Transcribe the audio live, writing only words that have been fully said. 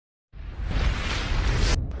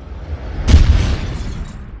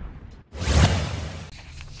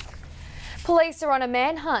Police are on a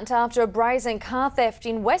manhunt after a brazen car theft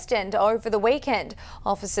in West End over the weekend.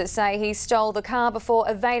 Officers say he stole the car before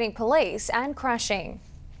evading police and crashing.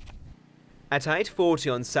 At 8:40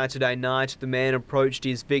 on Saturday night, the man approached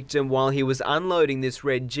his victim while he was unloading this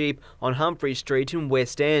red Jeep on Humphrey Street in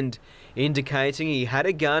West End. Indicating he had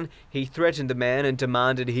a gun, he threatened the man and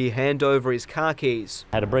demanded he hand over his car keys.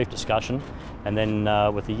 Had a brief discussion and then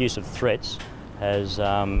with the use of threats has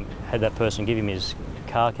had that person give him his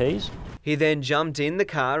car keys. He then jumped in the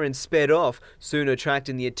car and sped off, soon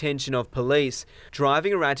attracting the attention of police.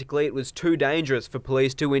 Driving erratically, it was too dangerous for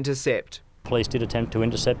police to intercept. Police did attempt to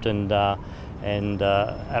intercept and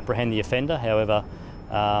apprehend the offender. However,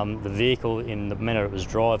 the vehicle, in the manner it was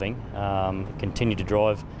driving, continued to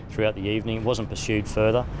drive throughout the evening. It wasn't pursued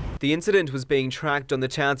further. The incident was being tracked on the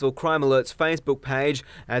Townsville Crime Alert's Facebook page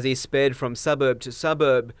as he sped from suburb to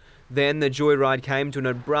suburb. Then the joyride came to an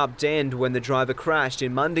abrupt end when the driver crashed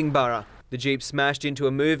in Mundingborough. The Jeep smashed into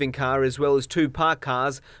a moving car as well as two parked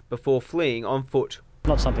cars before fleeing on foot.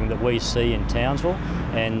 Not something that we see in Townsville,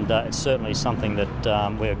 and it's certainly something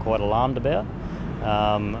that we're quite alarmed about.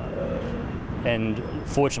 And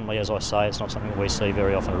fortunately, as I say, it's not something that we see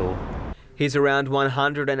very often at all. He's around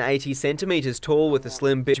 180 centimetres tall with a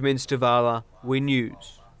slim build. Stavala, WIN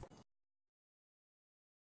News.